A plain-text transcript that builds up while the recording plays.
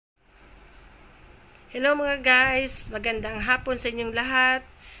Hello mga guys, magandang hapon sa inyong lahat.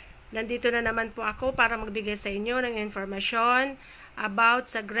 Nandito na naman po ako para magbigay sa inyo ng informasyon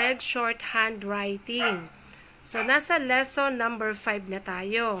about sa Gregg shorthand writing. So nasa lesson number 5 na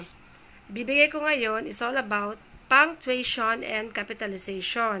tayo. Bibigay ko ngayon is all about punctuation and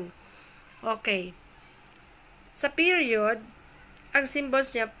capitalization. Okay. Sa period, ang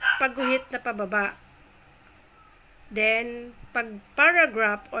symbols niya pagguhit na pababa. Then, pag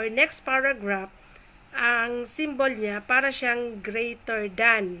paragraph or next paragraph, ang symbol niya para siyang greater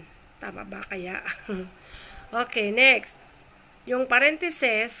than. Tama ba kaya? Okay, next. Yung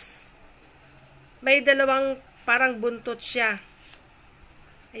parentheses, may dalawang parang buntot siya.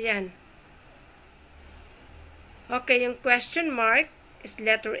 Ayan. Okay, yung question mark is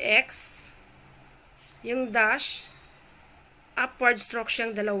letter X. Yung dash, upward stroke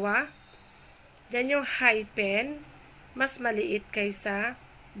siyang dalawa. Then yung hyphen, mas maliit kaysa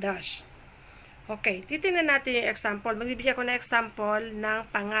dash. Okay, titingnan natin yung example. Magbibigyan ko na example ng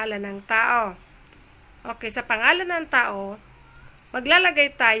pangalan ng tao. Okay, sa pangalan ng tao,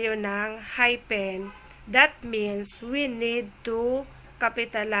 maglalagay tayo ng hyphen. That means we need to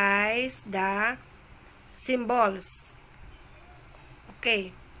capitalize the symbols.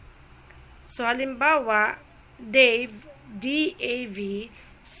 Okay. So, halimbawa, Dave, D-A-V.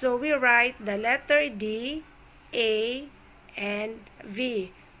 So, we write the letter D, A, and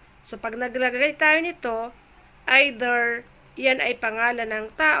V. So, pag naglagay tayo nito, either yan ay pangalan ng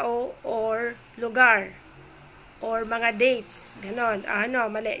tao or lugar or mga dates. Ganon.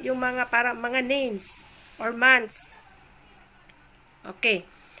 Mali. Yung mga parang mga names or months. Okay.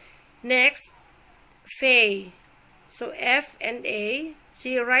 Next, Faye. So, F and A.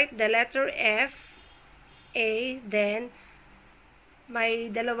 So, you write the letter F, A, then may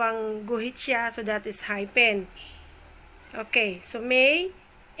dalawang guhit siya. So, that is hyphen. Okay. So, May,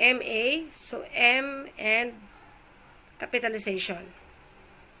 M-A, so M and capitalization.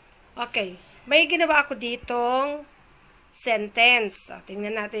 Okay. May ginawa ako ditong sentence. So,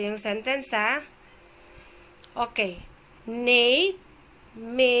 tingnan natin yung sentence, ha. Okay. Nate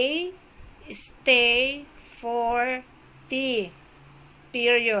may stay for tea.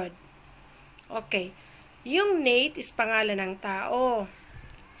 Period. Okay. Yung Nate is pangalan ng tao.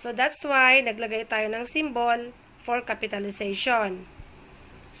 So, that's why naglagay tayo ng symbol for capitalization.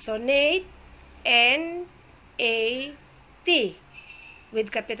 So, Nate, N-A-T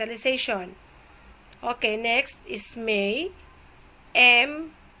with capitalization. Okay, next is May,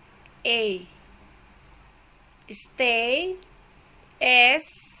 M-A. Stay,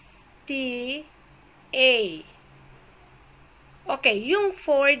 S-T-A. Okay, yung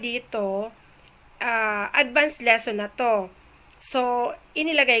 4 dito, advanced lesson na to. So,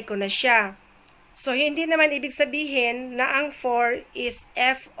 inilagay ko na siya. So, hindi naman ibig sabihin na ang 4 is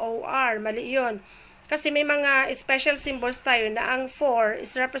F-O-R. Mali yun. Kasi may mga special symbols tayo na ang 4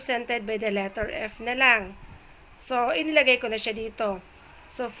 is represented by the letter F na lang. So, inilagay ko na siya dito.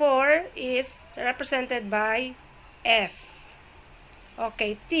 So, 4 is represented by F.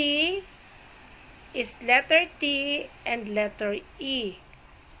 Okay, T is letter T and letter E.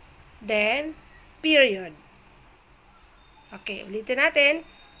 Then, period. Okay, ulitin natin.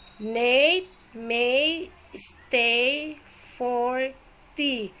 Nate may stay for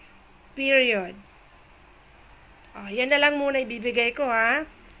tea. Period. Yan na lang muna ibibigay ko, ha.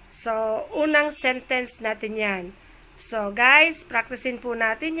 So, unang sentence natin yan. So, guys, practicein po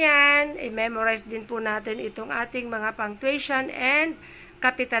natin yan. I-memorize din po natin itong ating mga punctuation and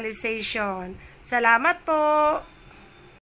capitalization. Salamat po!